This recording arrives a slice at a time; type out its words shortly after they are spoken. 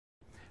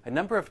A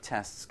number of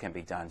tests can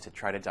be done to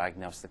try to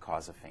diagnose the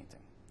cause of fainting.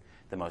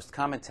 The most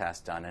common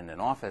test done in an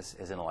office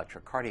is an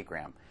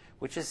electrocardiogram,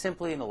 which is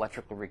simply an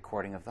electrical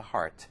recording of the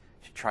heart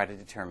to try to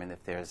determine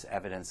if there's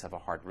evidence of a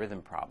heart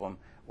rhythm problem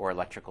or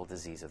electrical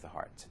disease of the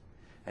heart.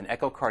 An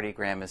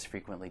echocardiogram is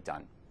frequently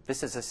done.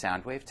 This is a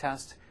sound wave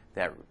test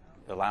that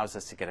allows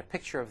us to get a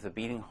picture of the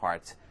beating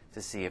heart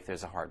to see if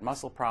there's a heart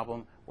muscle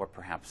problem or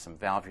perhaps some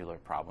valvular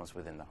problems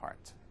within the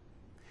heart.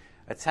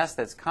 A test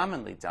that's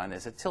commonly done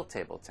is a tilt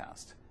table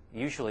test,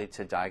 usually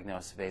to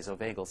diagnose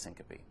vasovagal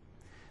syncope.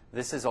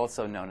 This is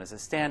also known as a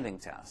standing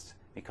test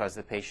because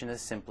the patient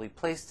is simply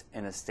placed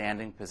in a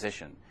standing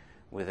position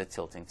with a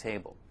tilting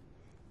table.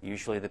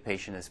 Usually the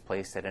patient is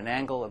placed at an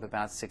angle of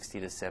about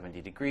 60 to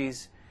 70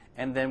 degrees,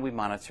 and then we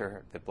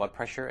monitor the blood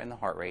pressure and the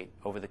heart rate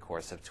over the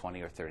course of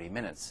 20 or 30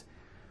 minutes.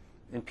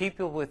 In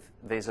people with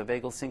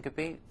vasovagal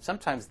syncope,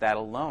 sometimes that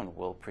alone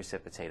will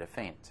precipitate a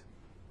faint.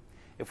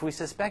 If we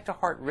suspect a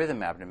heart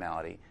rhythm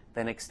abnormality,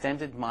 then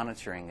extended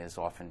monitoring is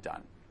often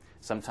done.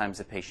 Sometimes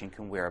a patient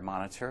can wear a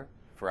monitor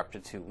for up to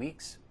 2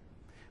 weeks,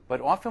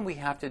 but often we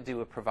have to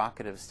do a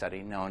provocative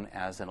study known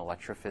as an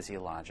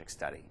electrophysiologic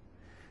study.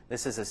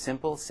 This is a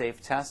simple,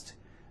 safe test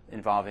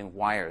involving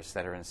wires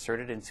that are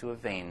inserted into a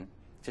vein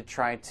to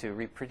try to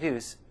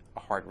reproduce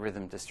a heart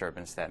rhythm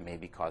disturbance that may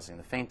be causing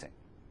the fainting.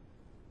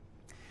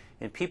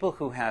 In people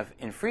who have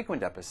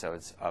infrequent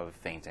episodes of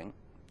fainting,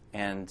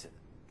 and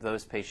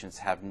those patients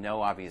have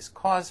no obvious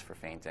cause for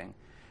fainting,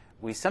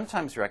 we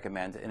sometimes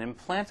recommend an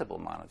implantable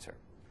monitor.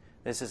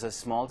 This is a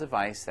small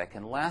device that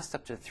can last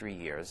up to 3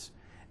 years,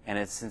 and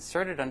it's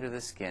inserted under the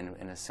skin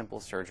in a simple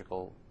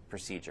surgical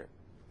procedure.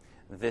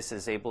 This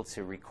is able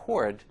to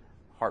record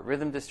heart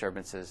rhythm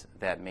disturbances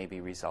that may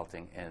be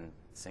resulting in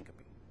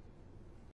syncope.